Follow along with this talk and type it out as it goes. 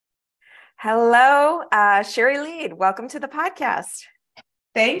Hello, Shari Leid. Welcome to the podcast.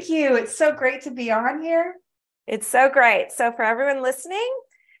 Thank you. It's so great to be on here. It's so great. So, for everyone listening,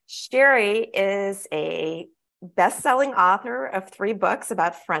 Shari is a best-selling author of three books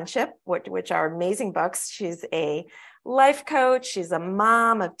about friendship, which are amazing books. She's a life coach. She's a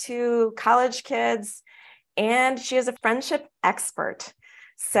mom of two college kids, and she is a friendship expert.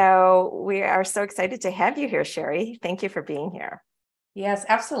 So, we are so excited to have you here, Shari. Thank you for being here. Yes,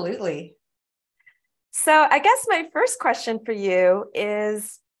 absolutely. So, I guess my first question for you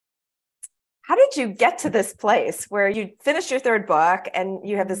is, how did you get to this place where you finished your third book and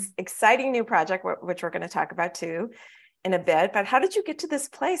you have this exciting new project, which we're going to talk about too in a bit? But how did you get to this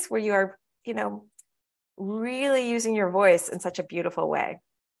place where you are, really using your voice in such a beautiful way?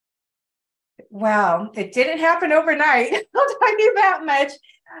 Well, it didn't happen overnight. I'll tell you that much.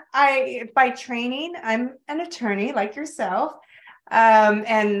 By training, I'm an attorney like yourself,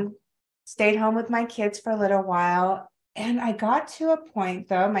 and stayed home with my kids for a little while. And I got to a point,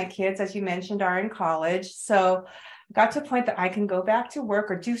 though, my kids, as you mentioned, are in college. So I got to a point that I can go back to work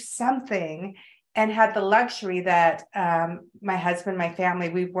or do something, and had the luxury that my husband, my family,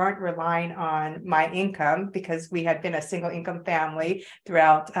 we weren't relying on my income because we had been a single income family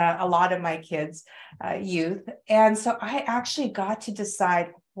throughout a lot of my kids' youth. And so I actually got to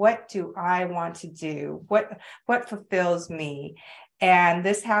decide, what do I want to do? What fulfills me? And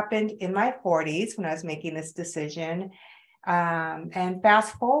this happened in my 40s when I was making this decision. And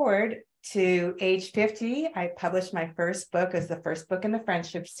fast forward to age 50, I published my first book as the first book in the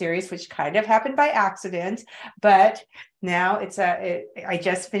friendship series, which kind of happened by accident. But now I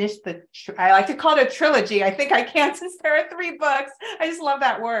just finished I like to call it a trilogy. I think I can, since there are three books. I just love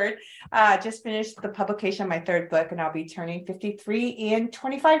that word. Just finished the publication of my third book, and I'll be turning 53 in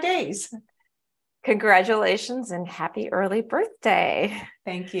 25 days. Congratulations and happy early birthday.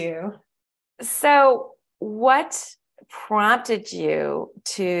 Thank you. So, what prompted you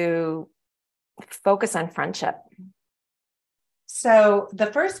to focus on friendship? So the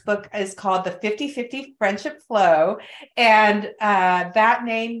first book is called The 50/50 Friendship Flow. And that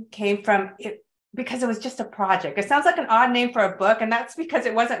name came from it because it was just a project. It sounds like an odd name for a book, and that's because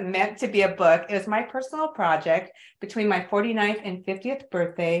it wasn't meant to be a book. It was my personal project between my 49th and 50th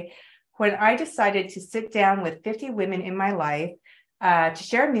birthday, when I decided to sit down with 50 women in my life, to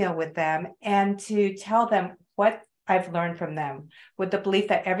share a meal with them and to tell them what I've learned from them, with the belief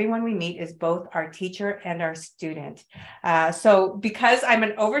that everyone we meet is both our teacher and our student. So because I'm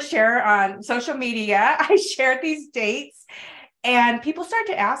an oversharer on social media, I shared these dates, and people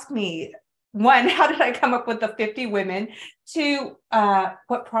started to ask me, one, how did I come up with the 50 women? Two,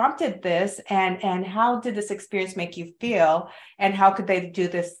 what prompted this, and how did this experience make you feel? And how could they do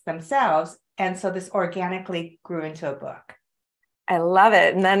this themselves? And so this organically grew into a book. I love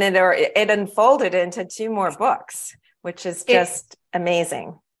it. And then it unfolded into two more books, which is just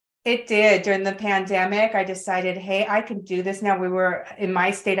amazing. It did. During the pandemic, I decided, hey, I can do this now. We were in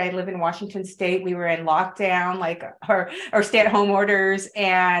my state. I live in Washington State. We were in lockdown, like or stay-at-home orders.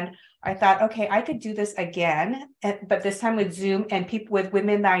 And I thought, okay, I could do this again, but this time with Zoom and people, with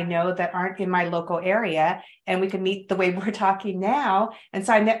women that I know that aren't in my local area, and we could meet the way we're talking now. And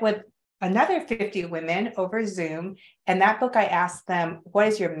so I met with another 50 women over Zoom. And that book, I asked them, what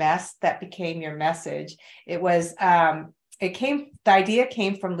is your mess that became your message? The idea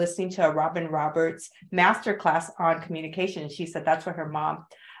came from listening to a Robin Roberts masterclass on communication. She said that's what her mom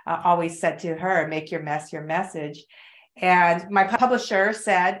always said to her: make your mess your message. And my publisher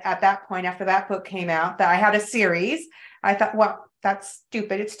said at that point, after that book came out, that I had a series. I thought, well, that's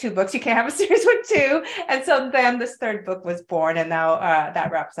stupid. It's two books. You can't have a series with two. And so then this third book was born, and now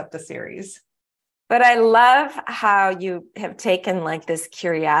that wraps up the series. But I love how you have taken like this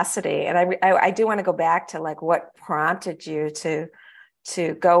curiosity, and I do want to go back to like what prompted you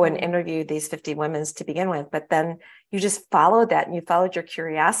to go and interview these 50 women to begin with. But then you just followed that, and you followed your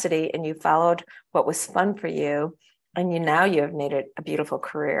curiosity, and you followed what was fun for you, and now you have made it a beautiful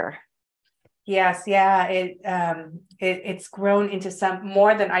career. Yes, yeah, it's grown into some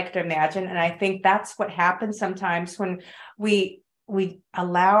more than I could imagine, and I think that's what happens sometimes when we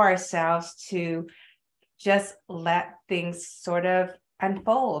allow ourselves to just let things sort of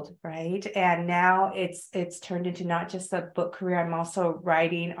unfold, right? And now it's turned into not just a book career. I'm also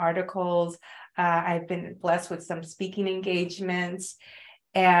writing articles. I've been blessed with some speaking engagements,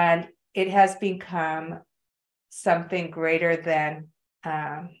 and it has become something greater than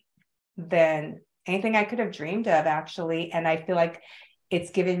anything I could have dreamed of, actually. And I feel like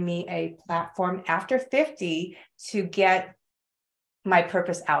it's given me a platform after 50 to get my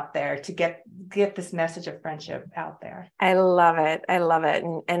purpose out there, to get this message of friendship out there. I love it. I love it.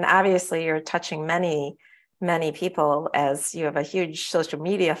 And obviously you're touching many, many people, as you have a huge social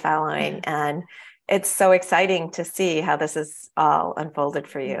media following. And it's so exciting to see how this is all unfolded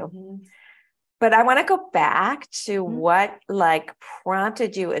for you. Mm-hmm. But I want to go back to Mm-hmm. what like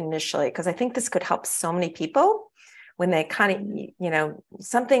prompted you initially, because I think this could help so many people when they kind of, you know,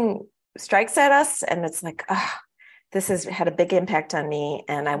 something strikes at us and it's like, oh, this has had a big impact on me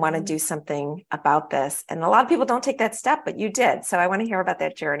and I want to do something about this. And a lot of people don't take that step, but you did. So I want to hear about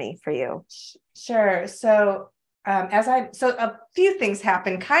that journey for you. Sure. So a few things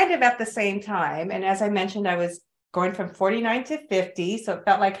happened kind of at the same time. And as I mentioned, I was going from 49 to 50. So it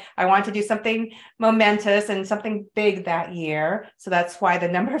felt like I wanted to do something momentous and something big that year. So that's why the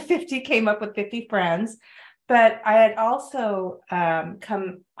number 50 came up with 50 friends. But I had also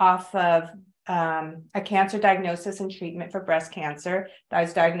come off of a cancer diagnosis and treatment for breast cancer that I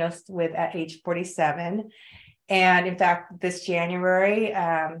was diagnosed with at age 47. And in fact, this January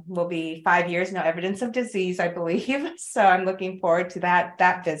will be 5 years, no evidence of disease, I believe. So I'm looking forward to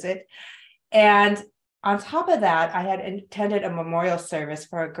that visit. And on top of that, I had attended a memorial service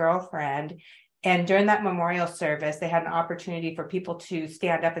for a girlfriend. And during that memorial service, they had an opportunity for people to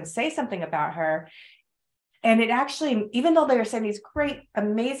stand up and say something about her. And it actually, even though they were saying these great,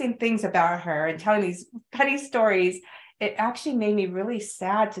 amazing things about her and telling these funny stories, it actually made me really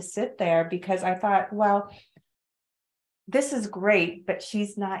sad to sit there, because I thought, well, this is great, but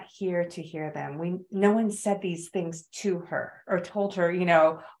she's not here to hear them. No one said these things to her or told her, you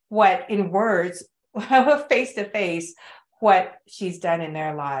know, what in words, face to face, what she's done in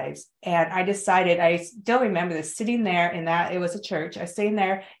their lives. And I decided, I still remember this, sitting there it was a church. I was sitting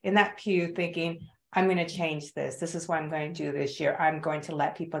there in that pew thinking, I'm going to change this. This is what I'm going to do this year. I'm going to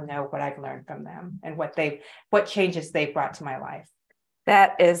let people know what I've learned from them and what changes they've brought to my life.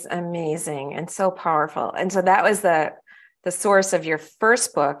 That is amazing and so powerful. And so that was the source of your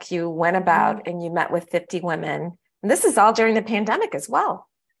first book. You went about and you met with 50 women. And this is all during the pandemic as well.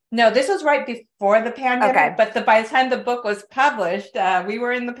 No, this was right before the pandemic, okay. But by the time the book was published, we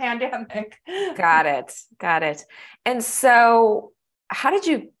were in the pandemic. Got it. And so how did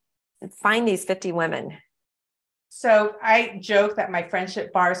you find these 50 women? So I joke that my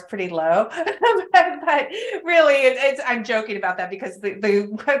friendship bar is pretty low, but really I'm joking about that because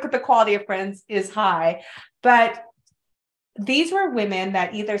the quality of friends is high. But these were women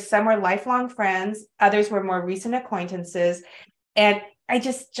that either some were lifelong friends, others were more recent acquaintances. And I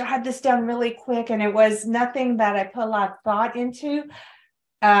just jotted this down really quick, and it was nothing that I put a lot of thought into.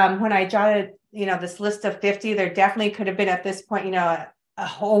 When I jotted, this list of 50, there definitely could have been at this point, a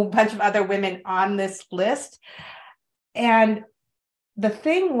whole bunch of other women on this list. And the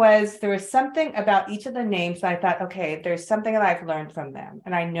thing was, there was something about each of the names that I thought, okay, there's something that I've learned from them.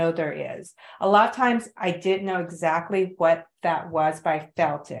 And I know there is. A lot of times I didn't know exactly what that was, but I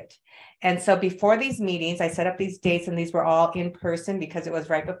felt it. And so before these meetings, I set up these dates, and these were all in person because it was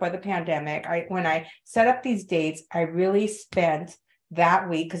right before the pandemic. When I set up these dates, I really spent that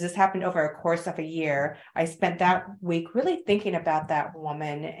week, because this happened over a course of a year. I spent that week really thinking about that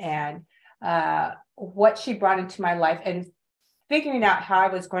woman and what she brought into my life, and figuring out how I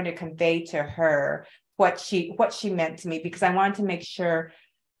was going to convey to her what she meant to me, because I wanted to make sure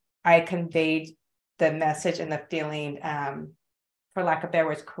I conveyed the message and the feeling, for lack of better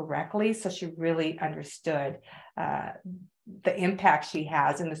words, correctly, so she really understood the impact she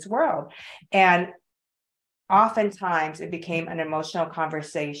has in this world. And oftentimes it became an emotional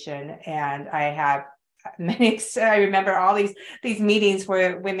conversation, and I remember all these meetings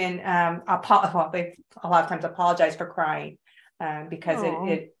where women they a lot of times apologize for crying, because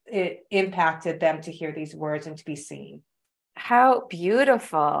it impacted them to hear these words and to be seen. How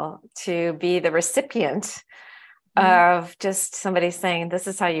beautiful to be the recipient of just somebody saying, this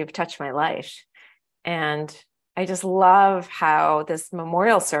is how you've touched my life. And I just love how this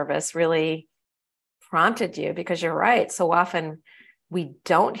memorial service really prompted you, because you're right. So often we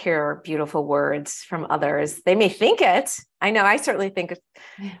don't hear beautiful words from others. They may think it. I know I certainly think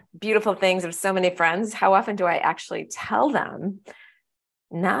beautiful things of so many friends. How often do I actually tell them?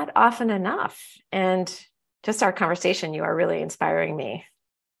 Not often enough. And just our conversation, you are really inspiring me.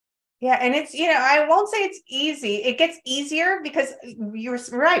 Yeah. And it's, I won't say it's easy. It gets easier because you're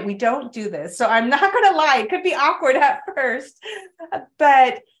right. We don't do this. So I'm not going to lie. It could be awkward at first.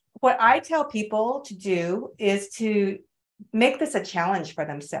 But what I tell people to do is to make this a challenge for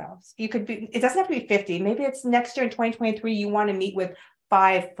themselves. It doesn't have to be 50. Maybe it's next year in 2023, you want to meet with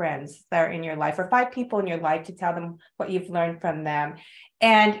 5 friends that are in your life, or 5 people in your life, to tell them what you've learned from them.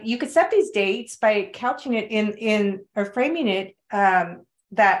 And you could set these dates by couching it in or framing it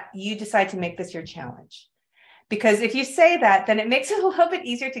that you decide to make this your challenge. Because if you say that, then it makes it a little bit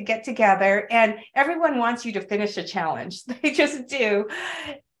easier to get together, and everyone wants you to finish a challenge. They just do.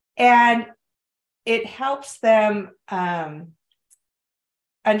 And it helps them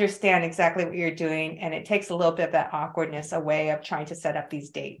understand exactly what you're doing. And it takes a little bit of that awkwardness away of trying to set up these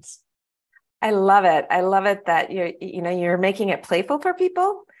dates. I love it. I love it that you're making it playful for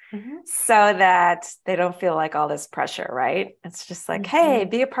people. Mm-hmm. So that they don't feel like all this pressure, right? It's just like, mm-hmm. Hey,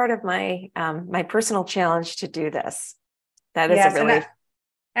 be a part of my my personal challenge to do this. That is a relief.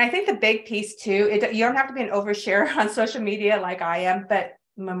 And I think the big piece too, you don't have to be an overshare on social media like I am, but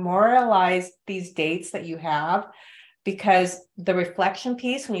memorialize these dates that you have, because the reflection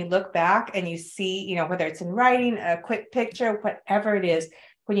piece, when you look back and you see, whether it's in writing, a quick picture, whatever it is,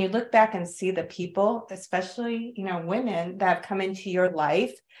 when you look back and see the people, especially, women that have come into your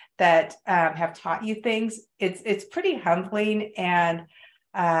life that have taught you things, it's pretty humbling, and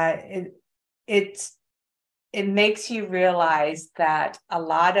it makes you realize that a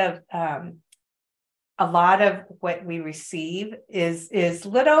lot of what we receive is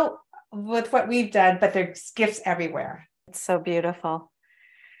little with what we've done, but there's gifts everywhere. It's so beautiful.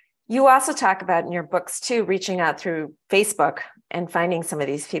 You also talk about in your books too, reaching out through Facebook and finding some of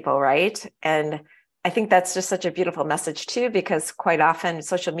these people, right? And I think that's just such a beautiful message too, because quite often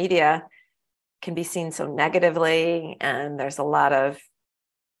social media can be seen so negatively, and there's a lot of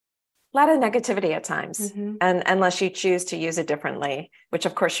negativity at times, mm-hmm. and unless you choose to use it differently, which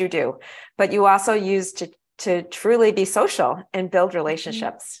of course you do, but you also use to truly be social and build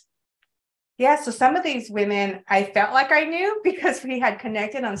relationships. Yeah, so some of these women I felt like I knew because we had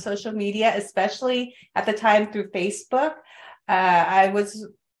connected on social media, especially at the time through Facebook. I was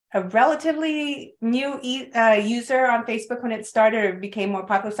a relatively new user on Facebook when it started, or became more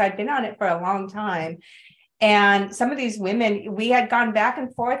popular, so I'd been on it for a long time. And some of these women, we had gone back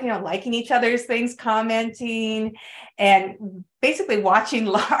and forth, liking each other's things, commenting, and basically watching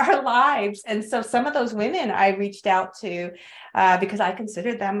our lives. And so some of those women I reached out to because I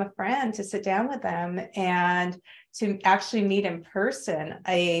considered them a friend, to sit down with them and to actually meet in person.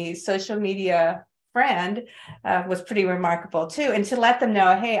 A social media friend was pretty remarkable too. And to let them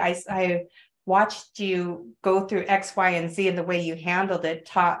know, hey, I watched you go through X, Y, and Z, and the way you handled it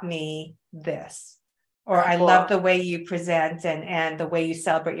taught me this. Or I love the way you present and the way you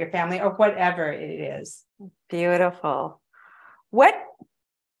celebrate your family, or whatever it is. Beautiful. What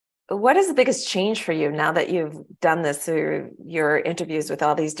is the biggest change for you now that you've done this through your interviews with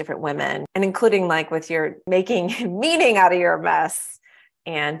all these different women, and including like with your making meaning out of your mess?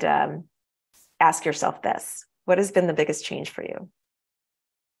 And ask yourself this: what has been the biggest change for you?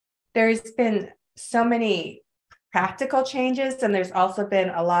 There's been so many practical changes, and there's also been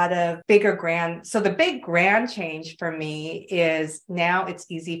a lot of so the big grand change for me is now it's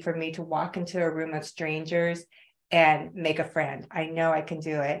easy for me to walk into a room of strangers and make a friend. I know I can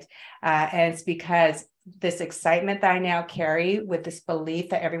do it. And it's because this excitement that I now carry with this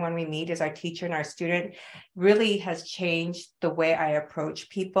belief that everyone we meet is our teacher and our student really has changed the way I approach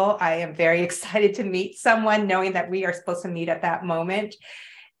people. I am very excited to meet someone knowing that we are supposed to meet at that moment.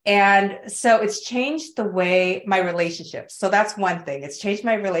 And so it's changed the way my relationships. So that's one thing. It's changed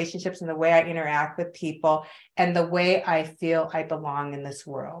my relationships and the way I interact with people and the way I feel I belong in this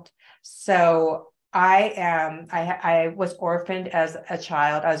world. So I was orphaned as a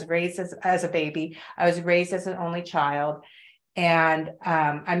child. I was raised as a baby. I was raised as an only child. And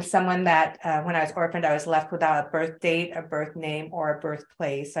I'm someone that when I was orphaned, I was left without a birth date, a birth name, or a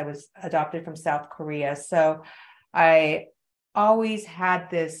birthplace. I was adopted from South Korea. So I always had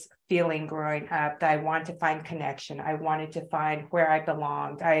this feeling growing up that I wanted to find connection. I wanted to find where I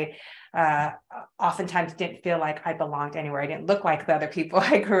belonged. I oftentimes didn't feel like I belonged anywhere. I didn't look like the other people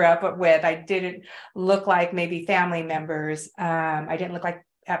I grew up with. I didn't look like maybe family members. I didn't look like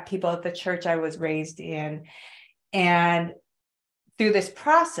people at the church I was raised in. And through this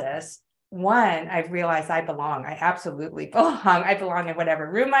process, one, I've realized I belong. I absolutely belong. I belong in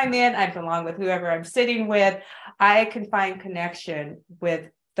whatever room I'm in. I belong with whoever I'm sitting with. I can find connection with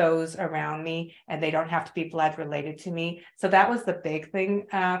those around me, and they don't have to be blood related to me. So that was the big thing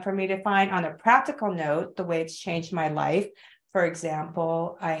for me to find. On a practical note, the way it's changed my life. For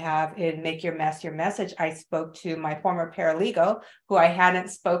example, I have in Make Your Mess Your Message, I spoke to my former paralegal who I hadn't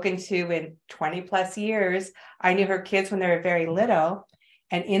spoken to in 20 plus years. I knew her kids when they were very little.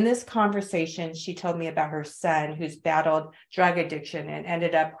 And in this conversation, she told me about her son who's battled drug addiction and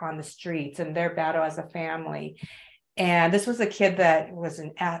ended up on the streets, and their battle as a family. And this was a kid that was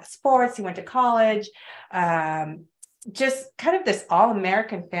in sports. He went to college. just kind of this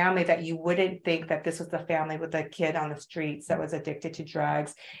all-American family that you wouldn't think that this was the family with a kid on the streets that was addicted to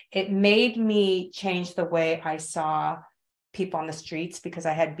drugs. It made me change the way I saw people on the streets, because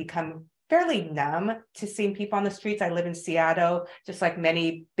I had become fairly numb to seeing people on the streets. I live in Seattle, just like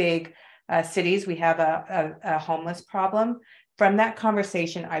many big cities, we have a homeless problem. From that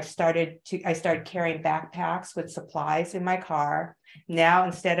conversation, I started carrying backpacks with supplies in my car. Now,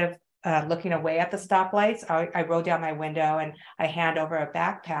 instead of looking away at the stoplights, I roll down my window and I hand over a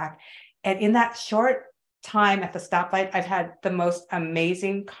backpack. And in that short time at the stoplight, I've had the most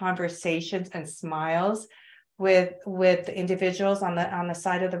amazing conversations and smiles with individuals on the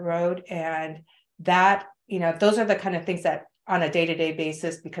side of the road. And that, those are the kind of things that on a day-to-day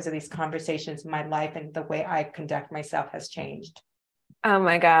basis, because of these conversations, my life and the way I conduct myself has changed. Oh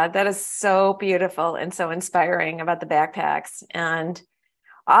my God, that is so beautiful and so inspiring about the backpacks. And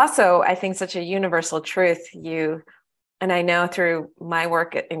also, I think such a universal truth. And I know through my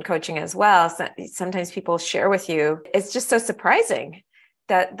work in coaching as well, sometimes people share with you, it's just so surprising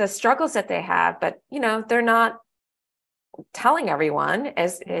that the struggles that they have, but they're not telling everyone.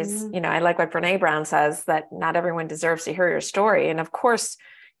 I like what Brene Brown says, that not everyone deserves to hear your story. And of course,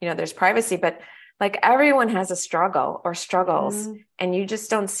 there's privacy, but like everyone has a struggle or struggles, and you just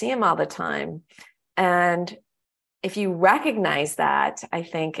don't see them all the time. And if you recognize that, I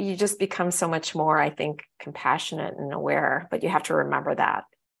think you just become so much more, compassionate and aware, but you have to remember that.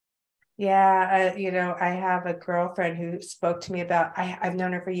 Yeah. I have a girlfriend who spoke to me about, I've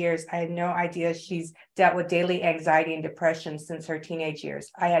known her for years. I had no idea she's dealt with daily anxiety and depression since her teenage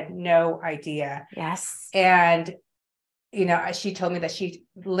years. I had no idea. Yes. And, she told me that she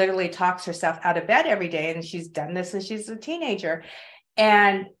literally talks herself out of bed every day, and she's done this since she's a teenager.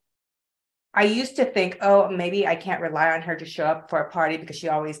 And I used to think, oh, maybe I can't rely on her to show up for a party because she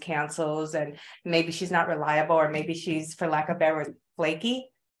always cancels, and maybe she's not reliable, or maybe she's, for lack of a better word, flaky.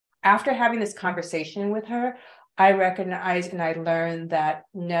 After having this conversation with her, I recognized and I learned that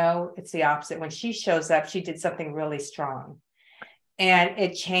no, it's the opposite. When she shows up, she did something really strong. And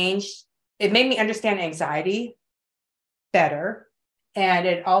it made me understand anxiety better. And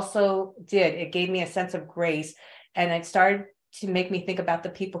it also it gave me a sense of grace. And it started to make me think about the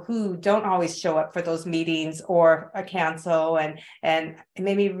people who don't always show up for those meetings or cancel. And it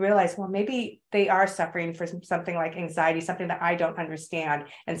made me realize, well, maybe they are suffering from something like anxiety, something that I don't understand.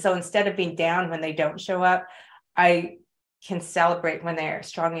 And so instead of being down when they don't show up, I can celebrate when they're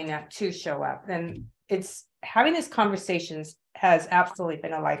strong enough to show up. And it's having these conversations has absolutely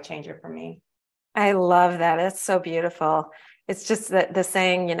been a life changer for me. I love that. It's so beautiful. It's just that the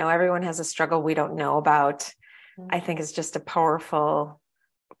saying, everyone has a struggle we don't know about. I think is just a powerful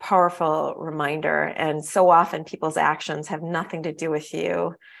reminder. And so often people's actions have nothing to do with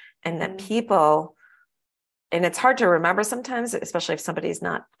you, and that people, and it's hard to remember sometimes, especially if somebody's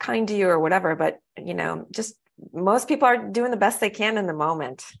not kind to you or whatever, but just most people are doing the best they can in the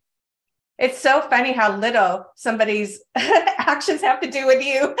moment. It's so funny how little somebody's actions have to do with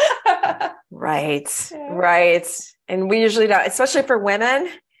you. Right. Yeah. Right. And we usually don't, especially for women.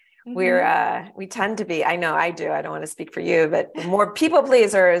 We tend to be, I know I do, I don't want to speak for you, but more people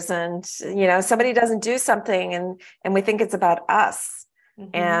pleasers, and somebody doesn't do something and we think it's about us,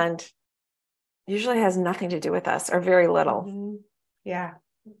 and usually has nothing to do with us, or very little. Yeah.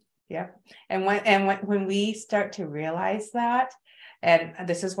 And when we start to realize that, and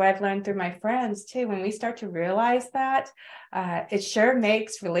this is what I've learned through my friends too, when we start to realize that, it sure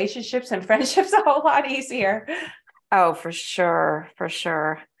makes relationships and friendships a whole lot easier. Oh, for sure.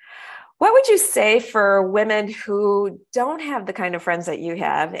 What would you say for women who don't have the kind of friends that you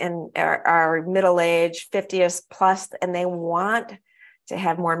have and are middle-aged, 50s plus, and they want to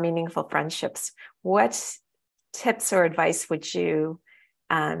have more meaningful friendships? What tips or advice would you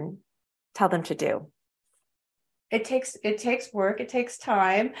tell them to do? It takes work. It takes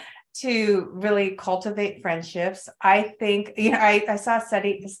time to really cultivate friendships. I think, I saw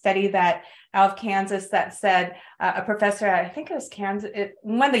a study that out of Kansas that said a professor at, I think it was Kansas,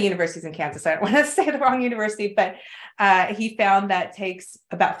 one of the universities in Kansas, I don't want to say the wrong university, but he found that it takes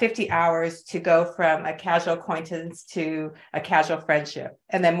about 50 hours to go from a casual acquaintance to a casual friendship,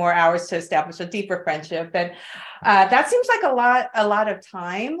 and then more hours to establish a deeper friendship. And that seems like a lot of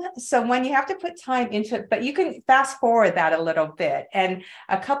time. So when you have to put time into it, but you can fast forward that a little bit. And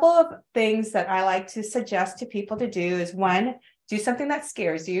a couple of things that I like to suggest to people to do is, one, do something that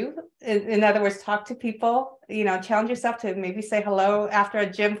scares you. In other words, talk to people, challenge yourself to maybe say hello after a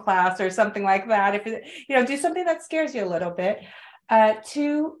gym class or something like that. If do something that scares you a little bit.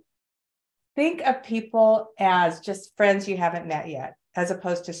 To think of people as just friends you haven't met yet, as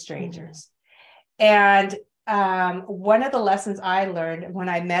opposed to strangers. And one of the lessons I learned when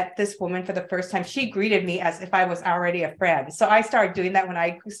I met this woman for the first time, she greeted me as if I was already a friend. So I started doing that when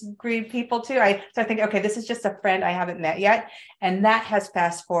I greet people too. I started thinking, okay, this is just a friend I haven't met yet. And that has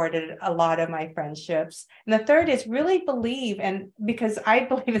fast forwarded a lot of my friendships. And the third is really believe, and because I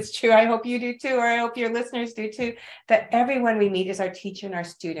believe it's true, I hope you do too, or I hope your listeners do too, that everyone we meet is our teacher and our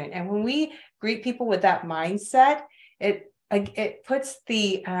student. And when we greet people with that mindset, it puts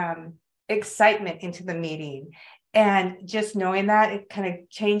the excitement into the meeting, and just knowing that, it kind of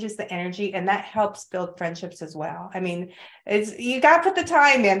changes the energy, and that helps build friendships as well. I mean, it's, you got to put the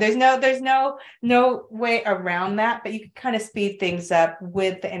time in. There's no way around that, but you can kind of speed things up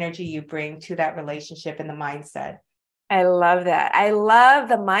with the energy you bring to that relationship and the mindset. I love that. I love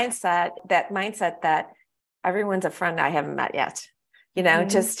the mindset that everyone's a friend I haven't met yet,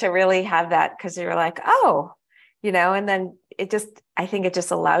 just to really have that, because you're like, oh, and then I think it just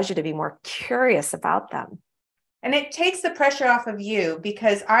allows you to be more curious about them. And it takes the pressure off of you,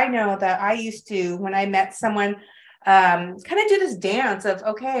 because I know that I used to, when I met someone, kind of do this dance of,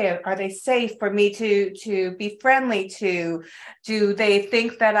 okay, are they safe for me to be friendly to? Do they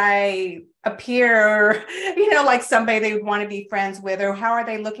think that I appear, like somebody they would want to be friends with, or how are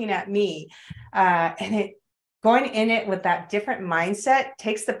they looking at me? And going in it with that different mindset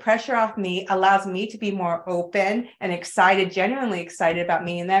takes the pressure off me, allows me to be more open and excited, genuinely excited about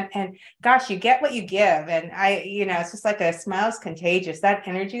meeting them. And gosh, you get what you give. And it's just like a smile is contagious. That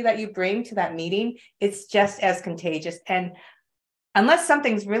energy that you bring to that meeting, it's just as contagious. And unless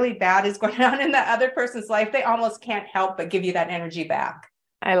something's really bad is going on in the other person's life, they almost can't help but give you that energy back.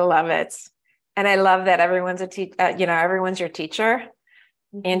 I love it. And I love that everyone's everyone's your teacher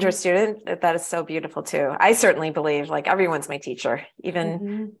and your student. That is so beautiful too. I certainly believe like everyone's my teacher,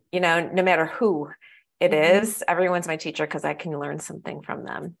 even, no matter who it is, everyone's my teacher, because I can learn something from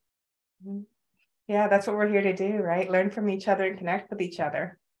them. Yeah, that's what we're here to do, right? Learn from each other and connect with each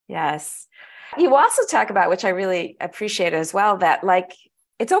other. Yes. You also talk about, which I really appreciate as well, that like,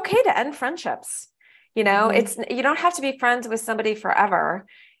 it's okay to end friendships. It's, you don't have to be friends with somebody forever.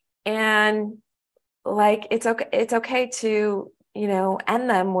 And like, it's okay to, end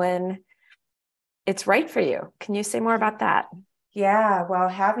them when it's right for you. Can you say more about that? Yeah, well,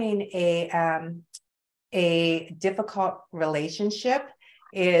 having a difficult relationship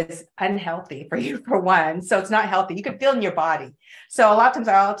is unhealthy for you, for one. So it's not healthy. You can feel in your body. So a lot of times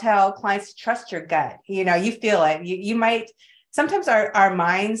I'll tell clients to trust your gut. You feel it. You might, sometimes our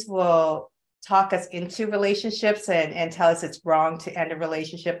minds will talk us into relationships and tell us it's wrong to end a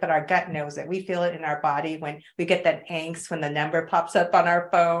relationship, but our gut knows it. We feel it in our body when we get that angst, when the number pops up on our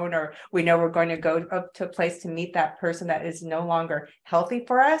phone, or we know we're going to go up to a place to meet that person that is no longer healthy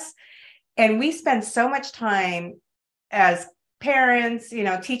for us. And we spend so much time as parents,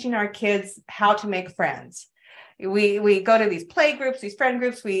 teaching our kids how to make friends. We go to these play groups, these friend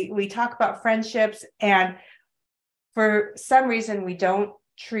groups, we talk about friendships, and for some reason we don't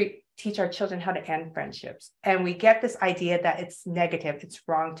teach our children how to end friendships. And we get this idea that it's negative, it's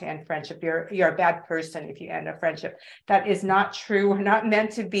wrong to end friendship. You're a bad person if you end a friendship. That is not true. We're not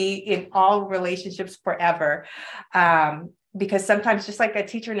meant to be in all relationships forever. Because sometimes, just like a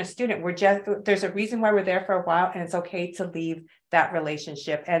teacher and a student, there's a reason why we're there for a while, and it's okay to leave that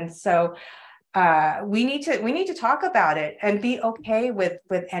relationship. And so we need to talk about it and be okay with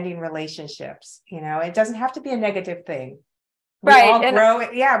ending relationships. It doesn't have to be a negative thing. We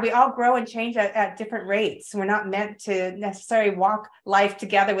all grow and change at different rates. We're not meant to necessarily walk life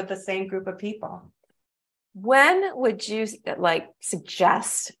together with the same group of people. When would you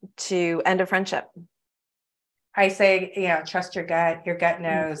suggest to end a friendship? I say, trust your gut. Your gut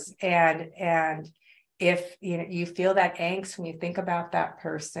knows. And if you feel that angst when you think about that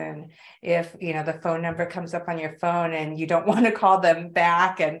person, if the phone number comes up on your phone and you don't want to call them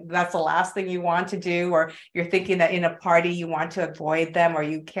back, and that's the last thing you want to do, or you're thinking that in a party you want to avoid them, or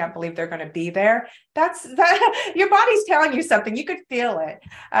you can't believe they're going to be there, your body's telling you something. You could feel it.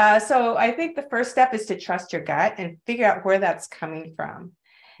 So I think the first step is to trust your gut and figure out where that's coming from.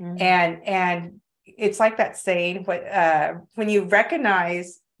 And it's like that saying, when you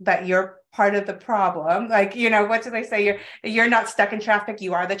recognize that you're part of the problem, what do they say? You're not stuck in traffic,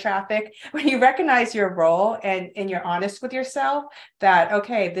 you are the traffic. When you recognize your role and you're honest with yourself that,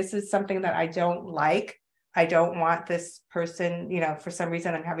 okay, this is something that I don't like. I don't want this person, for some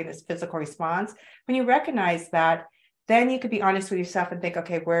reason I'm having this physical response. When you recognize that, then you could be honest with yourself and think,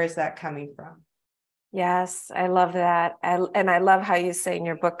 okay, where is that coming from? Yes, I love that. And I love how you say in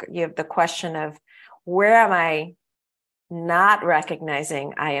your book, you have the question of, where am I not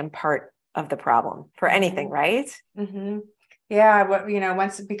recognizing I am part of the problem for anything, right? Yeah.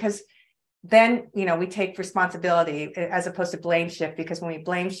 Because then, we take responsibility as opposed to blame shift, because when we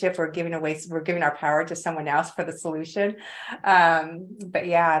blame shift, we're giving our power to someone else for the solution. But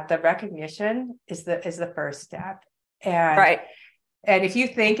yeah, the recognition is the first step. And Right. And if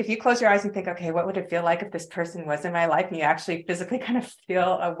you close your eyes and think, okay, what would it feel like if this person was in my life, and you actually physically kind of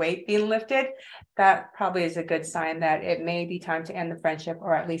feel a weight being lifted, that probably is a good sign that it may be time to end the friendship,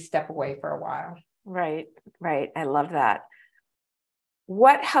 or at least step away for a while. Right. Right. I love that.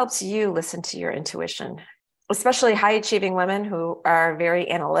 What helps you listen to your intuition, especially high achieving women who are very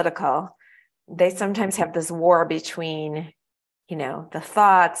analytical? They sometimes have this war between, the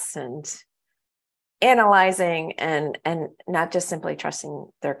thoughts and analyzing and not just simply trusting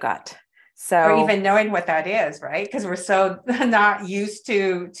their gut. So, or even knowing what that is, right? Because we're so not used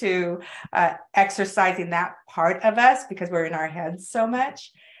to exercising that part of us, because we're in our heads so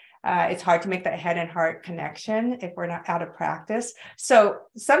much. It's hard to make that head and heart connection if we're not out of practice. So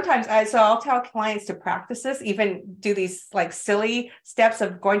sometimes I'll tell clients to practice this, even do these like silly steps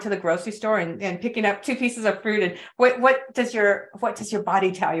of going to the grocery store and picking up 2 pieces of fruit. And what does your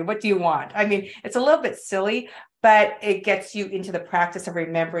body tell you? What do you want? I mean, it's a little bit silly, but it gets you into the practice of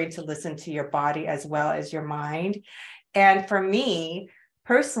remembering to listen to your body as well as your mind. And for me,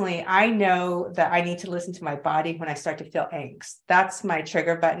 personally, I know that I need to listen to my body when I start to feel angst. That's my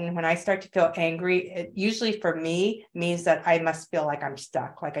trigger button. When I start to feel angry, it usually for me means that I must feel like I'm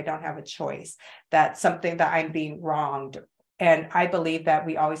stuck, like I don't have a choice, that something that I'm being wronged. And I believe that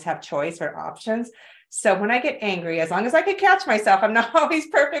we always have choice or options. So when I get angry, as long as I can catch myself, I'm not always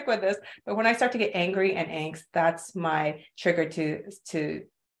perfect with this, but when I start to get angry and angst, that's my trigger to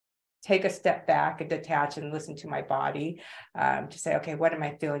take a step back and detach and listen to my body, to say, okay, what am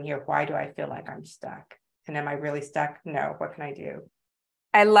I feeling here? Why do I feel like I'm stuck? And am I really stuck? No. What can I do?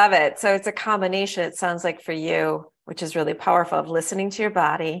 I love it. So it's a combination, it sounds like, for you, which is really powerful, of listening to your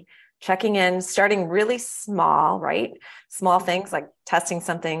body, checking in, starting really small, right? Small things like testing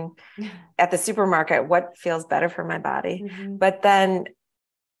something at the supermarket. What feels better for my body? Mm-hmm. But then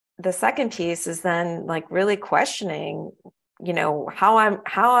the second piece is then like really questioning, how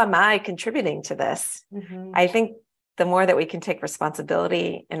am I contributing to this? Mm-hmm. I think the more that we can take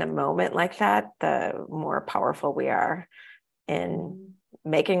responsibility in a moment like that, the more powerful we are in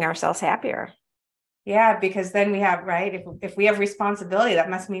making ourselves happier. Yeah, because then we have, right, if we have responsibility, that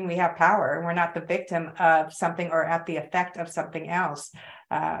must mean we have power, and we're not the victim of something or at the effect of something else.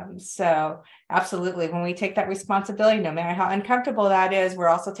 So absolutely, when we take that responsibility, no matter how uncomfortable that is, we're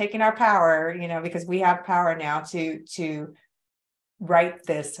also taking our power, because we have power now to right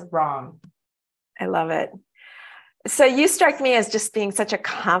this wrong. I love it. So you strike me as just being such a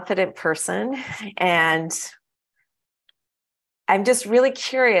confident person, and I'm just really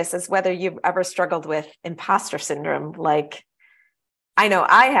curious as whether you've ever struggled with imposter syndrome. Like, I know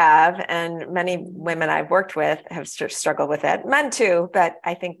I have, and many women I've worked with have struggled with it. Men too, but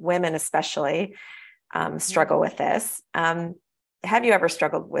I think women especially struggle with this. Have you ever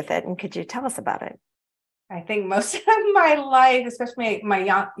struggled with it? And could you tell us about it? I think most of my life, especially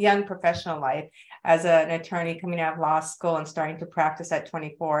my young professional life as an attorney coming out of law school and starting to practice at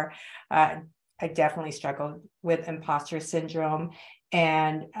 24, I definitely struggled with imposter syndrome,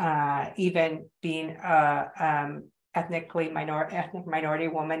 and even being ethnic minority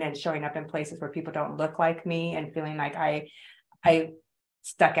woman and showing up in places where people don't look like me and feeling like I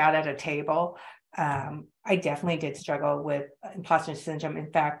stuck out at a table. I definitely did struggle with imposter syndrome.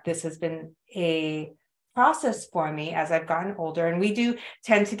 In fact, this has been a process for me as I've gotten older, and we do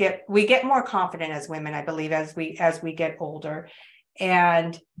tend to get more confident as women, I believe, as we get older.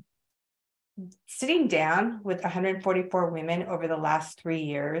 And sitting down with 144 women over the last 3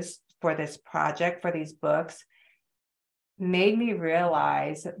 years for this project, for these books, made me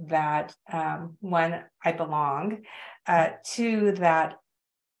realize that one, I belong, two, that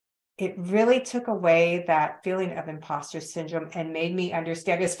it really took away that feeling of imposter syndrome and made me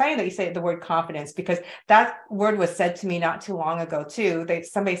understand. It's funny that you say the word confidence, because that word was said to me not too long ago too.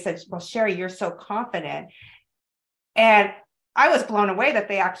 Somebody said, well, Shari, you're so confident. And I was blown away that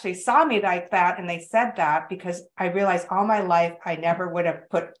they actually saw me like that. And they said that, because I realized all my life, I never would have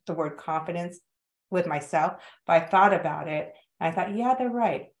put the word confidence with myself, but I thought about it. And I thought, yeah, they're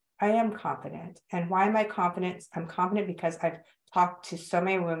right. I am confident. And why am I confident? I'm confident because I've talked to so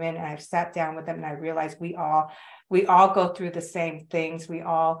many women, and I've sat down with them, and I realized we all go through the same things. We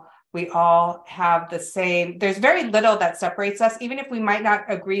all have the same. There's very little that separates us, even if we might not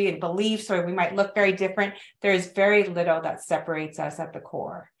agree in beliefs or we might look very different. There's very little that separates us at the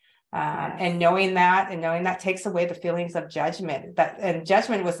core. Yes. And knowing that takes away the feelings of judgment. And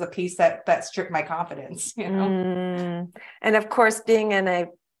judgment was the piece that stripped my confidence. And of course, being in a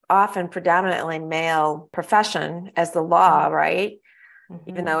often predominantly male profession as the law, right? Mm-hmm.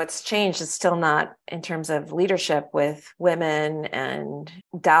 Even though it's changed, it's still not in terms of leadership with women and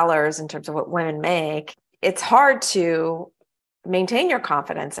dollars in terms of what women make. It's hard to maintain your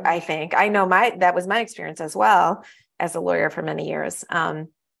confidence, I think. I know that was my experience as well as a lawyer for many years,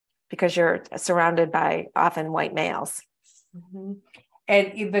 because you're surrounded by often white males. Mm-hmm.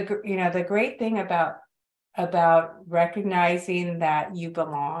 And the great thing about recognizing that you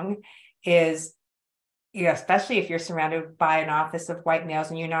belong is, especially if you're surrounded by an office of white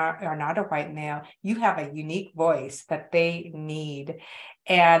males and are not a white male, you have a unique voice that they need.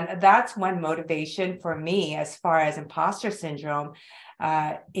 And that's one motivation for me as far as imposter syndrome,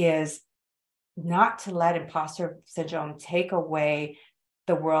 is not to let imposter syndrome take away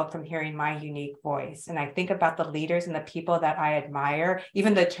the world from hearing my unique voice. And I think about the leaders and the people that I admire,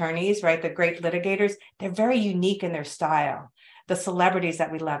 even the attorneys, right? The great litigators, they're very unique in their style. The celebrities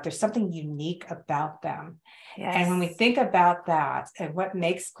that we love, there's something unique about them. Yes. And when we think about that and what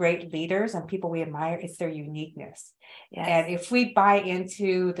makes great leaders and people we admire, it's their uniqueness. Yes. And if we buy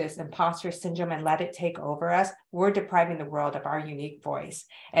into this imposter syndrome and let it take over us, we're depriving the world of our unique voice.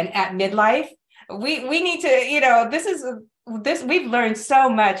 And at midlife, we need to, we've learned so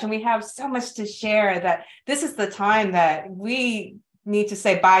much and we have so much to share that this is the time that we need to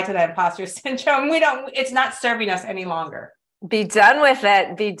say bye to that imposter syndrome. It's not serving us any longer. Be done with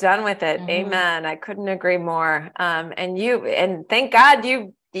it. Be done with it. Mm-hmm. Amen. I couldn't agree more. And thank God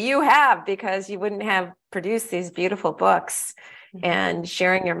you have, because you wouldn't have produced these beautiful books, mm-hmm. and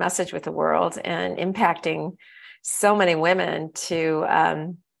sharing your message with the world and impacting so many women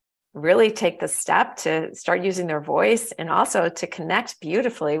to really take the step to start using their voice and also to connect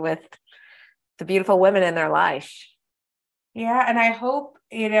beautifully with the beautiful women in their life. Yeah. And I hope,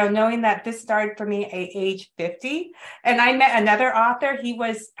 knowing that this started for me at age 50, and I met another author. He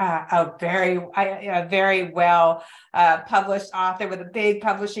was a very well published author with a big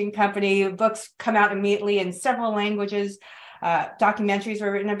publishing company. Books come out immediately in several languages. Documentaries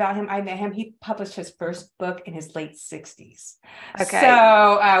were written about him. I met him. He published his first book in his late 60s. Okay.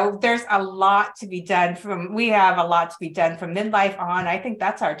 So there's a lot to be done we have a lot to be done from midlife on. I think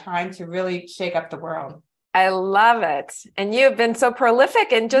that's our time to really shake up the world. I love it. And you've been so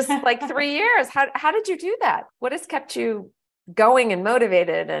prolific in just like 3 years. How did you do that? What has kept you going and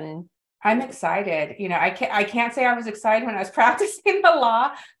motivated? And I'm excited. I can't say I was excited when I was practicing the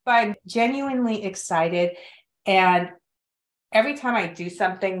law, but I'm genuinely excited. And every time I do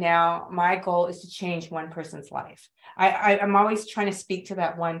something now, my goal is to change one person's life. I'm always trying to speak to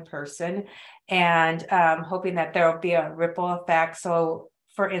that one person and hoping that there will be a ripple effect. So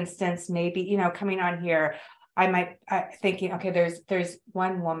for instance, maybe, coming on here, I thinking, okay, there's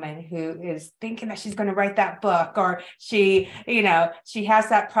one woman who is thinking that she's going to write that book, or she has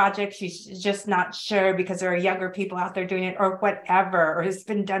that project. She's just not sure because there are younger people out there doing it, or whatever, or it's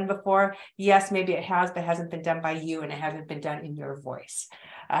been done before. Yes, maybe it has, but it hasn't been done by you, and it hasn't been done in your voice.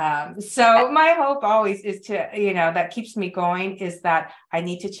 So my hope always is to, that keeps me going, is that I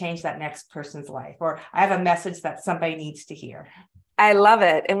need to change that next person's life, or I have a message that somebody needs to hear. I love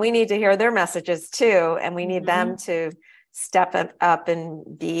it. And we need to hear their messages too. And we need mm-hmm. them to step up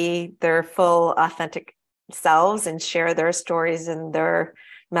and be their full authentic selves and share their stories and their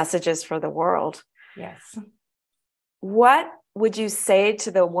messages for the world. Yes. What would you say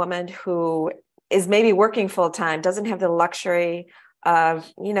to the woman who is maybe working full time, doesn't have the luxury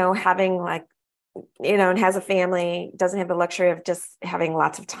of, having and has a family, doesn't have the luxury of just having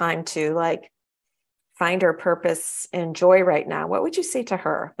lots of time to find her purpose and joy right now? What would you say to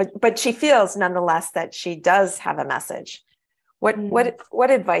her? But she feels nonetheless that she does have a message.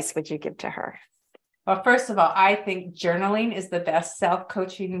 What advice would you give to her? Well, first of all, I think journaling is the best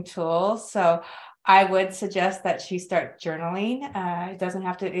self-coaching tool. So I would suggest that she start journaling. It doesn't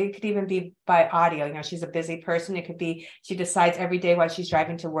have to, it could even be by audio. She's a busy person. It could be, she decides every day while she's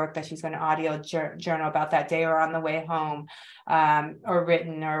driving to work that she's going to audio journal about that day, or on the way home, or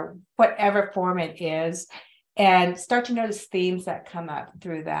written, or whatever form it is, and start to notice themes that come up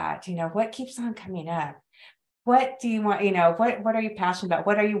through that. What keeps on coming up? What do you want? What are you passionate about?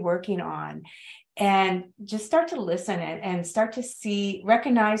 What are you working on? And just start to listen and start to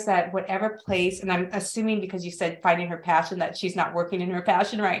recognize that whatever place, and I'm assuming because you said finding her passion, that she's not working in her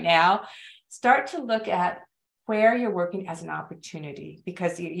passion right now, start to look at where you're working as an opportunity,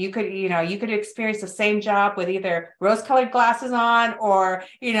 because you could experience the same job with either rose-colored glasses on or,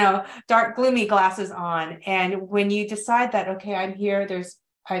 dark, gloomy glasses on. And when you decide that, okay, I'm here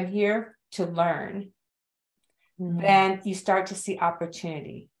to learn, then you start to see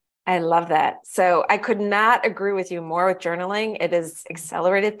opportunity. I love that. So I could not agree with you more with journaling. It is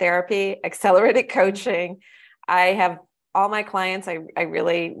accelerated therapy, accelerated coaching. I have all my clients, I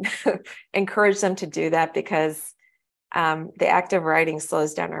really encourage them to do that because the act of writing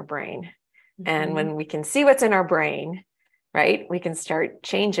slows down our brain. And when we can see what's in our brain, right, we can start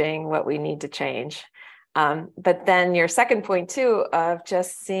changing what we need to change. But then your second point too, of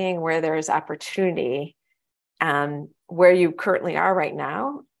just seeing where there's opportunity, where you currently are right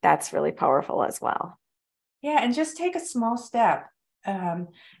now, that's really powerful as well. Yeah, and just take a small step,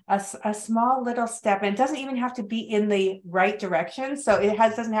 a small little step, and it doesn't even have to be in the right direction. So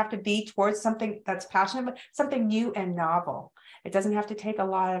doesn't have to be towards something that's passionate, but something new and novel. It doesn't have to take a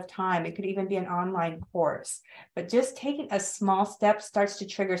lot of time. It could even be an online course, but just taking a small step starts to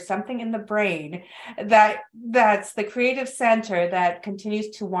trigger something in the brain that's the creative center that continues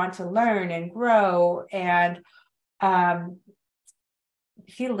to want to learn and grow. And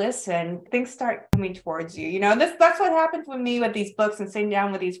if you listen, things start coming towards you. That's what happened with me with these books and sitting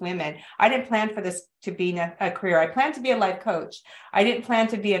down with these women. I didn't plan for this to be a career. I planned to be a life coach. I didn't plan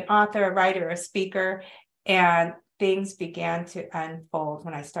to be an author, a writer, a speaker. And things began to unfold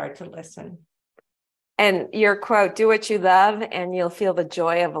when I started to listen. And your quote, do what you love and you'll feel the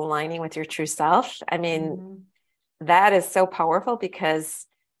joy of aligning with your true self. I mean, that is so powerful because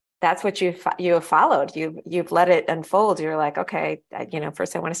that's what you have followed. You've let it unfold. You're like, okay,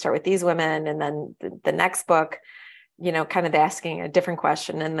 first I want to start with these women. And then the next book, kind of asking a different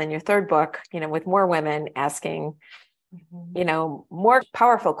question. And then your third book, with more women asking, more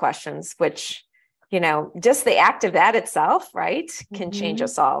powerful questions, which, just the act of that itself, right, can change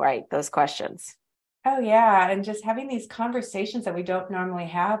us all, right? Those questions. Oh, yeah. And just having these conversations that we don't normally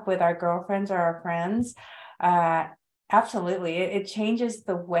have with our girlfriends or our friends, absolutely. It changes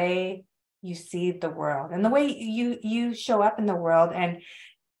the way you see the world and the way you show up in the world. And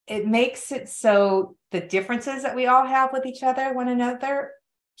it makes it so the differences that we all have with each other, one another,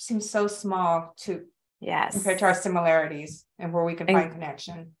 seem so small compared to our similarities and where we can find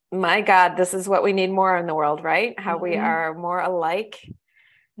connection. My God, this is what we need more in the world, right? How we are more alike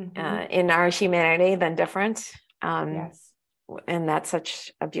in our humanity than different. Yes. And that's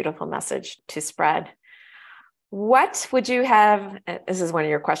such a beautiful message to spread. What would you have? This is one of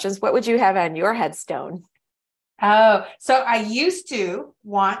your questions. What would you have on your headstone? Oh, so I used to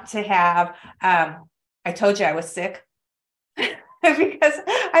want to have, I told you I was sick because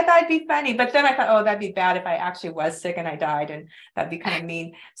I thought it'd be funny, but then I thought, oh, that'd be bad if I actually was sick and I died, and that'd be kind of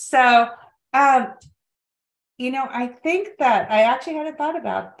mean. So, I think that I actually hadn't thought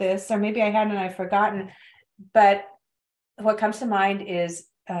about this, or maybe I hadn't, and I've forgotten, but what comes to mind is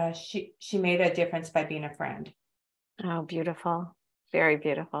she made a difference by being a friend. Oh, beautiful. Very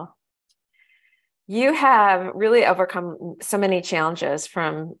beautiful. You have really overcome so many challenges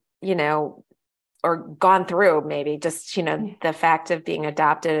from, or gone through maybe just, the fact of being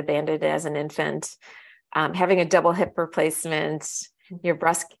adopted, abandoned as an infant, having a double hip replacement, your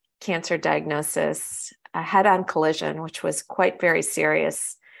breast cancer diagnosis, a head-on collision, which was quite very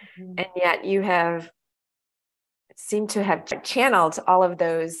serious. And yet you seem to have channeled all of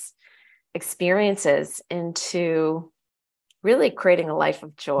those experiences into really creating a life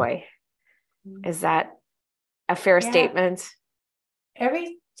of joy. Is that a fair statement?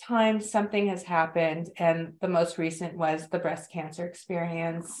 Every time something has happened, and the most recent was the breast cancer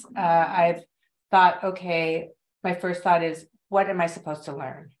experience, I've thought, okay, my first thought is, what am I supposed to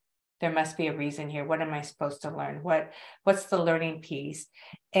learn? There must be a reason here. What am I supposed to learn? What's the learning piece?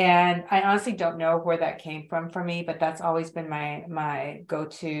 And I honestly don't know where that came from for me, but that's always been my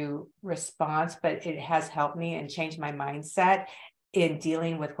go-to response. But it has helped me and changed my mindset in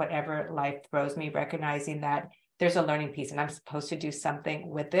dealing with whatever life throws me, recognizing that there's a learning piece and I'm supposed to do something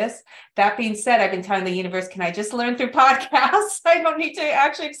with this. That being said, I've been telling the universe, can I just learn through podcasts? I don't need to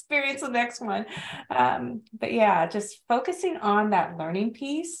actually experience the next one. But yeah, just focusing on that learning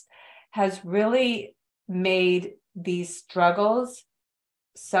piece has really made these struggles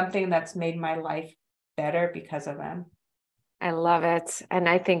something that's made my life better because of them. I love it. And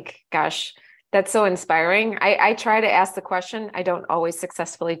I think, gosh, that's so inspiring. I try to ask the question. I don't always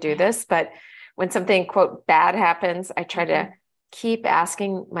successfully do this, but when something, quote, bad happens, I try to keep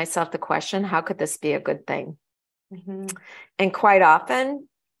asking myself the question, how could this be a good thing? And quite often,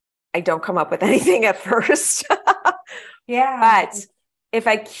 I don't come up with anything at first. But if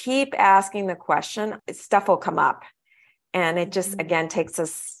I keep asking the question, stuff will come up. And it just, again,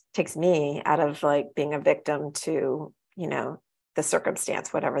 takes me out of like being a victim to, the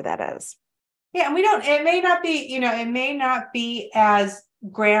circumstance, whatever that is. Yeah. And it may not be as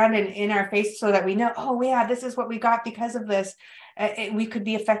grand and in our face so that we know, oh yeah, this is what we got because of this. we could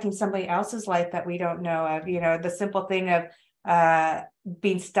be affecting somebody else's life that we don't know of. The simple thing of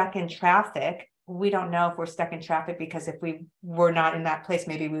being stuck in traffic. We don't know if we're stuck in traffic because if we were not in that place,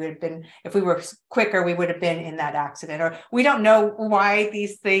 maybe we would have been, if we were quicker, we would have been in that accident. Or we don't know why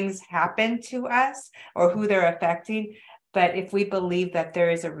these things happen to us or who they're affecting. But if we believe that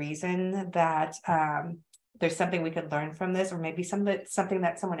there is a reason, that there's something we could learn from this, or maybe something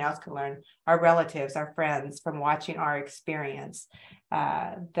that someone else could learn, our relatives, our friends, from watching our experience,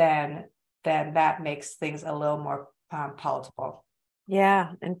 then that makes things a little more palatable.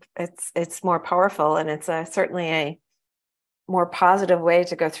 Yeah, and it's more powerful, and it's certainly a more positive way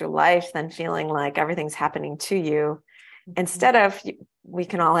to go through life than feeling like everything's happening to you. Instead of, we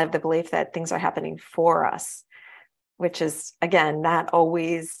can all have the belief that things are happening for us, which is, again, not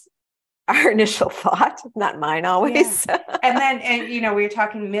always our initial thought, not mine always. Yeah. And we were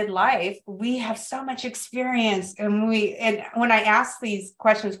talking midlife, we have so much experience, and when I ask these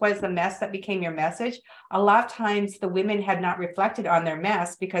questions, what is the mess that became your message? A lot of times the women had not reflected on their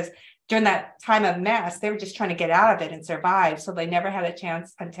mess, because during that time of mess, they were just trying to get out of it and survive. So they never had a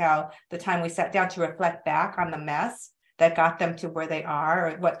chance until the time we sat down to reflect back on the mess that got them to where they are,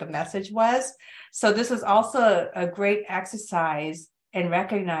 or what the message was. So this is also a great exercise in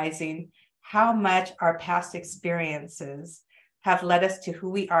recognizing how much our past experiences have led us to who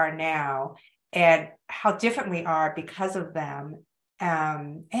we are now, and how different we are because of them.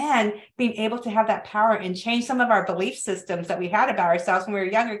 And being able to have that power and change some of our belief systems that we had about ourselves when we were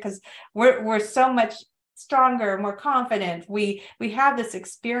younger, because we're so much stronger, more confident. We have this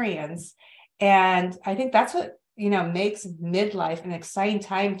experience. And I think that's what makes midlife an exciting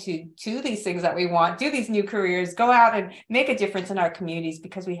time to do these things that we want, do these new careers, go out and make a difference in our communities,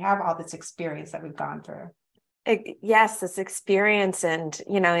 because we have all this experience that we've gone through. Yes, this experience, and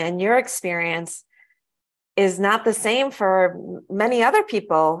your experience is not the same for many other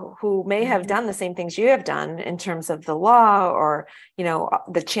people who may have done the same things you have done in terms of the law, or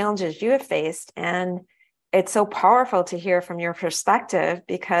the challenges you have faced. And it's so powerful to hear from your perspective,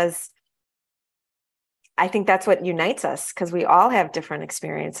 because I think that's what unites us, because we all have different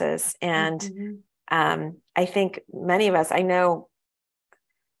experiences. And I think many of us, I know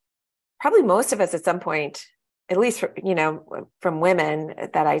probably most of us at some point, at least from women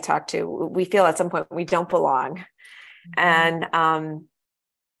that I talk to, we feel at some point we don't belong. And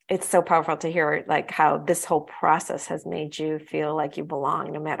it's so powerful to hear like how this whole process has made you feel like you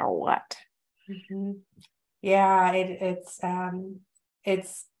belong no matter what. Yeah,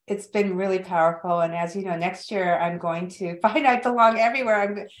 it's been really powerful. And as you know, next year I'm going to find I belong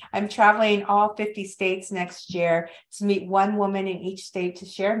everywhere. I'm traveling all 50 states next year to meet one woman in each state to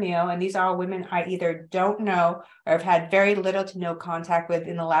share a meal. And these are all women I either don't know or have had very little to no contact with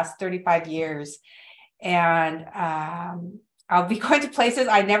in the last 35 years. And I'll be going to places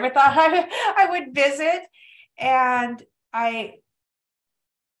I never thought I would visit. And I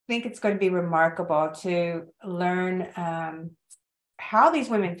think it's going to be remarkable to learn how these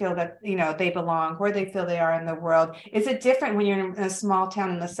women feel that, they belong, where they feel they are in the world. Is it different when you're in a small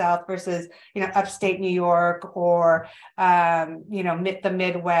town in the South versus, upstate New York, or, the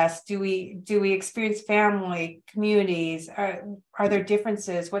Midwest? Do we experience family, communities? Are there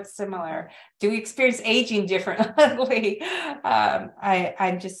differences? What's similar? Do we experience aging differently?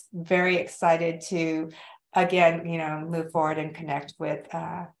 I'm just very excited to, again, move forward and connect with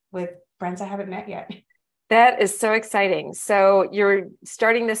friends I haven't met yet. That is so exciting. So you're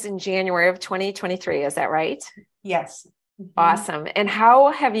starting this in January of 2023, is that right? Yes. Awesome. And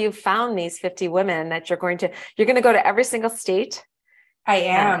how have you found these 50 women that you're going to go to every single state? I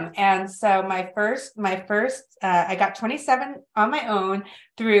am. And so my first, I got 27 on my own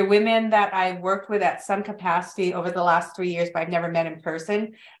through women that I worked with at some capacity over the last 3 years, but I've never met in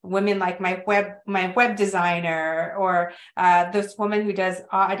person. Women like my web designer, or this woman who does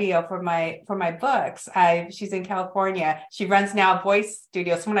audio for my books. She's in California. She runs now a voice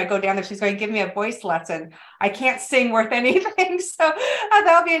studio. So when I go down there, she's going to give me a voice lesson. I can't sing worth anything. So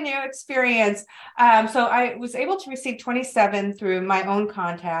that'll be a new experience. So I was able to receive 27 through my own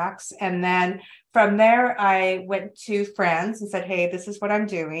contacts. And then from there, I went to friends and said, hey, this is what I'm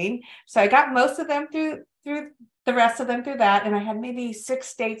doing. So I got most of them through the rest of them through that. And I had maybe 6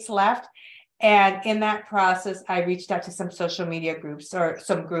 states left. And in that process, I reached out to some social media groups, or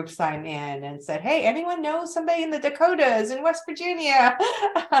some groups I'm in, and said, hey, anyone know somebody in the Dakotas, in West Virginia?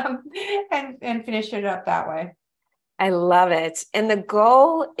 And finished it up that way. I love it. And the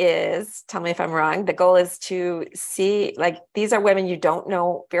goal is, tell me if I'm wrong, the goal is to see, like, these are women you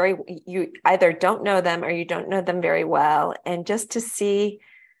either don't know them or you don't know them very well. And just to see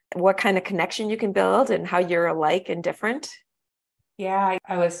what kind of connection you can build and how you're alike and different. Yeah,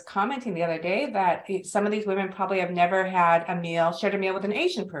 I was commenting the other day that some of these women probably have never had shared a meal with an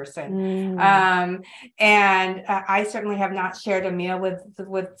Asian person. Mm. Um, and I certainly have not shared a meal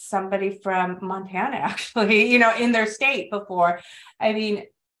with somebody from Montana, actually, in their state before. I mean,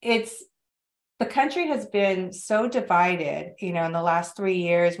 it's the country has been so divided, in the last 3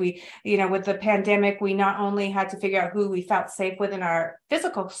 years. With the pandemic, we not only had to figure out who we felt safe with in our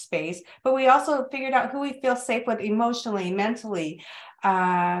physical space, but we also figured out who we feel safe with emotionally, mentally,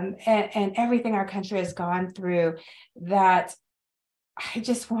 and everything our country has gone through. That I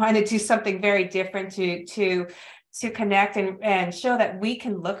just want to do something very different to connect and show that we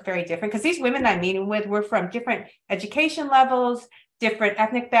can look very different, because these women I'm meeting with were from different education levels, different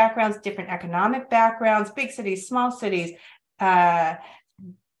ethnic backgrounds, different economic backgrounds, big cities, small cities, uh,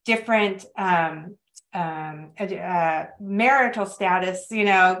 different marital status,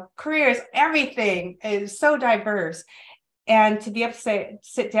 careers. Everything is so diverse. And to be able to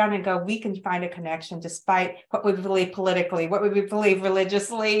sit down and go, we can find a connection despite what we believe politically, what we believe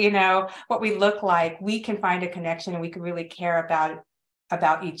religiously, what we look like. We can find a connection, and we can really care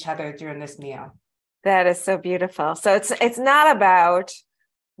about each other during this meal. That is so beautiful. So it's not about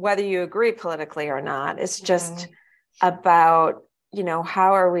whether you agree politically or not. It's just about,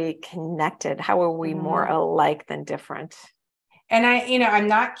 how are we connected? How are we more alike than different? And I'm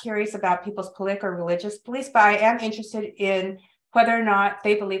not curious about people's political or religious beliefs, but I am interested in whether or not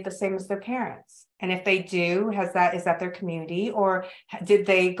they believe the same as their parents. And if they do, is that their community, or did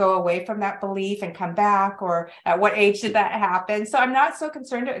they go away from that belief and come back, or at what age did that happen? So I'm not so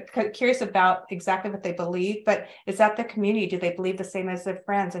curious about exactly what they believe, but is that the community? Do they believe the same as their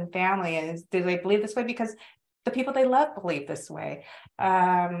friends and family? And do they believe this way because the people they love believe this way?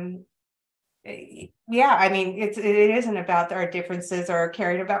 Yeah, I mean, it isn't about our differences or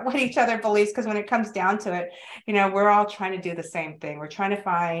caring about what each other believes, because when it comes down to it, we're all trying to do the same thing. We're trying to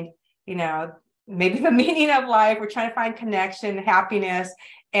find, maybe the meaning of life. We're trying to find connection, happiness,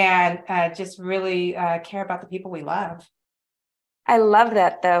 and just really care about the people we love. I love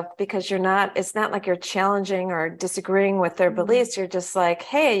that, though, because it's not like you're challenging or disagreeing with their beliefs. You're just like,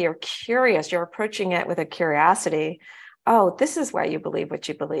 hey, you're curious. You're approaching it with a curiosity. Oh, this is why you believe what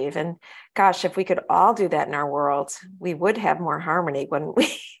you believe. And gosh, if we could all do that in our world, we would have more harmony, wouldn't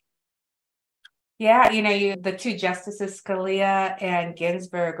we? Yeah, the two justices, Scalia and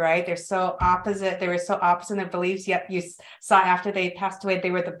Ginsburg, right? They're so opposite. They were so opposite in their beliefs, yet you saw after they passed away,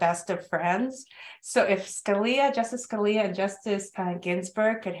 they were the best of friends. So if Justice Scalia and Justice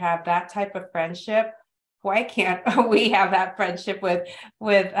Ginsburg could have that type of friendship, why can't we have that friendship with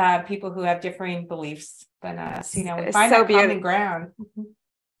people who have differing beliefs than us? We find that common ground.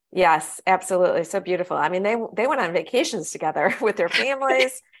 Yes, absolutely. So beautiful. I mean, they went on vacations together with their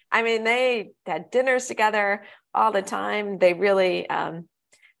families. I mean, they had dinners together all the time. They really,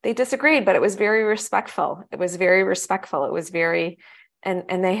 they disagreed, but it was very respectful. It was very respectful. It was very,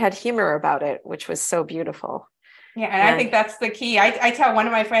 and they had humor about it, which was so beautiful. Yeah, and I think that's the key. I tell one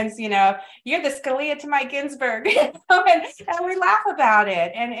of my friends, you're the Scalia to my Ginsburg, and we laugh about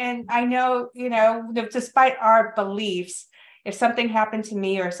it. And I know, despite our beliefs, if something happened to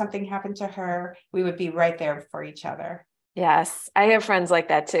me or something happened to her, we would be right there for each other. Yes, I have friends like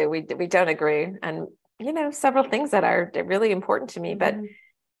that too. We don't agree on, several things that are really important to me, but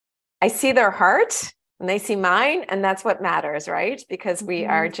I see their heart and they see mine, and that's what matters, right? Because we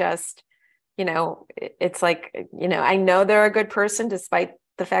are just, it's like, I know they're a good person despite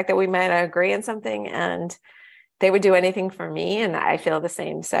the fact that we might not agree on something, and they would do anything for me, and I feel the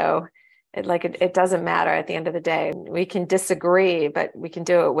same. So it doesn't matter at the end of the day. We can disagree, but we can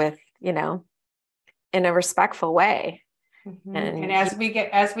do it with, in a respectful way. And as we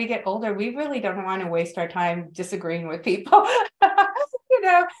get older, we really don't want to waste our time disagreeing with people.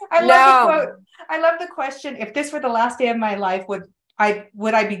 I love the question, if this were the last day of my life, would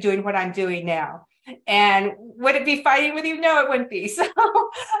I be doing what I'm doing now? And would it be fighting with you? No, it wouldn't be. So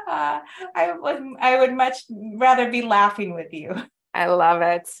I would much rather be laughing with you. I love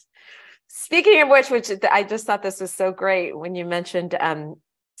it. Speaking of which I just thought this was so great when you mentioned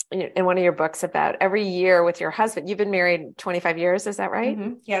in one of your books about every year with your husband. You've been married 25 years, is that right?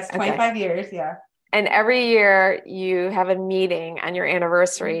 Yes, 25 years, yeah. And every year you have a meeting on your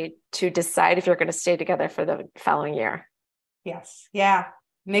anniversary to decide if you're going to stay together for the following year. Yes, yeah.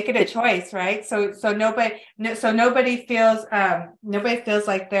 Make it a choice, right? So nobody feels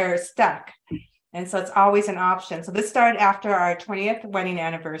like they're stuck. And so it's always an option. So this started after our 20th wedding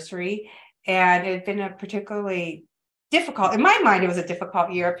anniversary, and it had been a particularly difficult, in my mind, it was a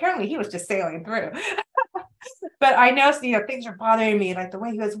difficult year. Apparently he was just sailing through. but I know, things are bothering me, like the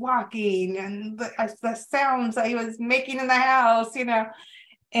way he was walking and the sounds that he was making in the house,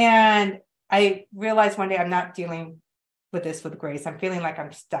 and I realized one day I'm not dealing with this with grace. I'm feeling like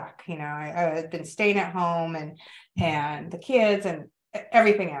I'm stuck. I've been staying at home and the kids and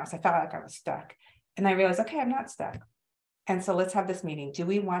everything else. I felt like I was stuck. And I realized, okay, I'm not stuck. And so let's have this meeting. Do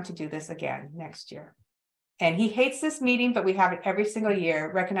we want to do this again next year? And he hates this meeting, but we have it every single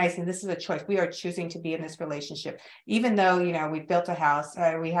year, recognizing this is a choice. We are choosing to be in this relationship, even though, we built a house,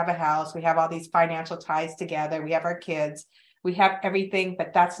 we have a house, we have all these financial ties together, we have our kids, we have everything,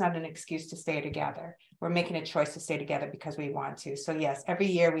 but that's not an excuse to stay together. We're making a choice to stay together because we want to. So yes, every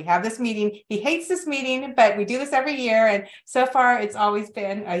year we have this meeting. He hates this meeting, but we do this every year. And so far it's always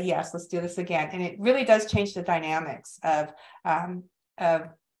been a yes, let's do this again. And it really does change the dynamics of the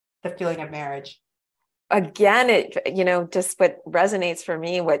feeling of marriage. Again, just what resonates for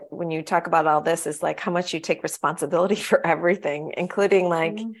me, when you talk about all this is like how much you take responsibility for everything, including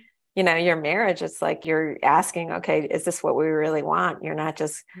like, your marriage. It's like you're asking, okay, is this what we really want? You're not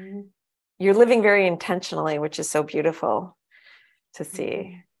just, you're living very intentionally, which is so beautiful to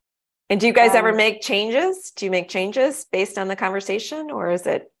see. And do you guys ever make changes? Do you make changes based on the conversation, or is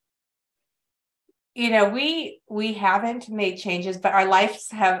it? We haven't made changes, but our lives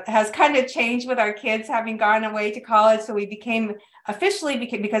has kind of changed with our kids having gone away to college. So we officially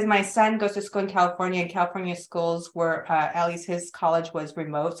became, because my son goes to school in California, and California schools were, at least his college was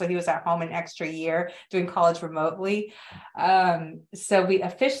remote. So he was at home an extra year doing college remotely. So we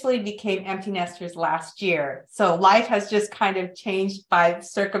officially became empty nesters last year. So life has just kind of changed by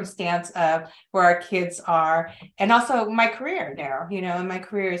circumstance of where our kids are. And also my career now, my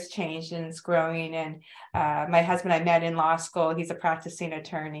career has changed and it's growing. And my husband I met in law school. He's a practicing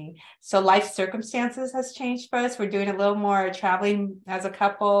attorney. So life circumstances has changed for us. We're doing a little more traveling as a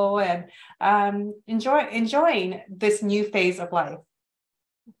couple and enjoying this new phase of life.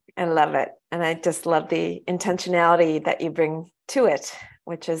 I love it. And I just love the intentionality that you bring to it,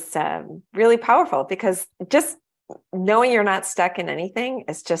 which is really powerful, because just knowing you're not stuck in anything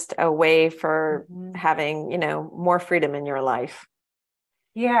is just a way for having, more freedom in your life.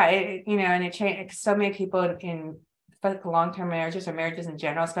 Yeah, and it changed. So many people in long-term marriages or marriages in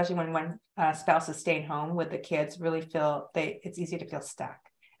general, especially when one spouse is staying home with the kids, really feel it's easy to feel stuck,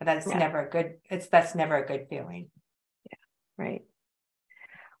 and that's never a good feeling. Yeah, right.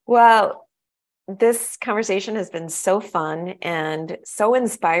 Well, this conversation has been so fun and so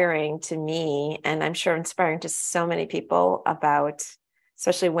inspiring to me, and I'm sure inspiring to so many people about,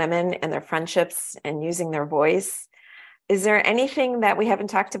 especially women and their friendships and using their voice. Is there anything that we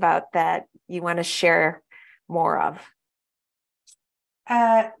haven't talked about that you want to share more of?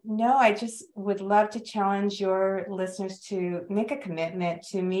 No, I just would love to challenge your listeners to make a commitment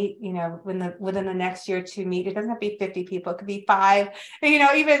to meet, within the next year to meet. It doesn't have to be 50 people. It could be 5,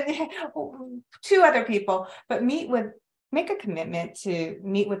 even 2 other people, but make a commitment to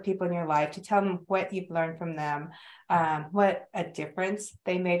meet with people in your life, to tell them what you've learned from them, what a difference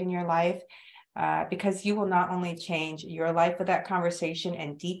they made in your life. Because you will not only change your life with that conversation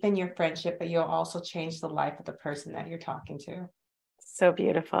and deepen your friendship, but you'll also change the life of the person that you're talking to. So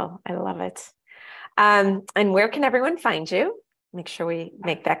beautiful. I love it. And where can everyone find you? Make sure we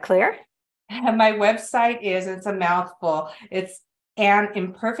make that clear. My website it's a mouthful. It's An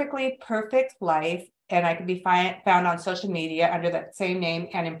Imperfectly Perfect Life. And I can be found on social media under that same name,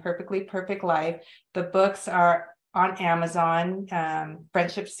 An Imperfectly Perfect Life. The books are on Amazon,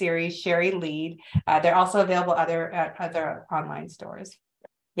 friendship series, Shari Leid. They're also available at other online stores.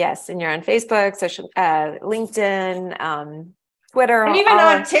 Yes, and you're on Facebook, social, LinkedIn, Twitter, and even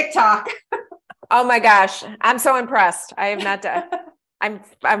on TikTok. Oh my gosh, I'm so impressed. I have not done.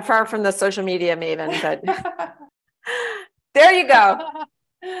 I'm far from the social media maven, but there you go.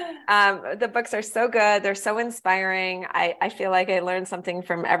 The books are so good. They're so inspiring. I feel like I learned something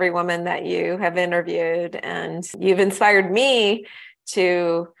from every woman that you have interviewed, and you've inspired me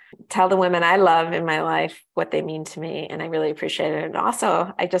to tell the women I love in my life what they mean to me. And I really appreciate it. And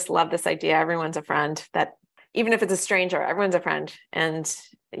also, I just love this idea. Everyone's a friend, that even if it's a stranger, everyone's a friend. And,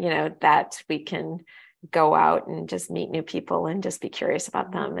 that we can go out and just meet new people and just be curious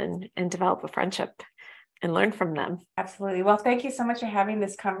about them and develop a friendship and learn from them. Absolutely. Well, thank you so much for having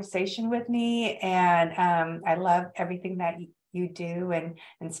this conversation with me. And I love everything that you do, and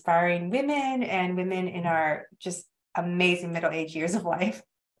inspiring women in our just amazing middle-aged years of life.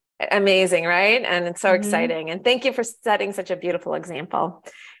 Amazing, right? And it's so exciting. And thank you for setting such a beautiful example.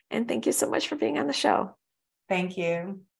 And thank you so much for being on the show. Thank you.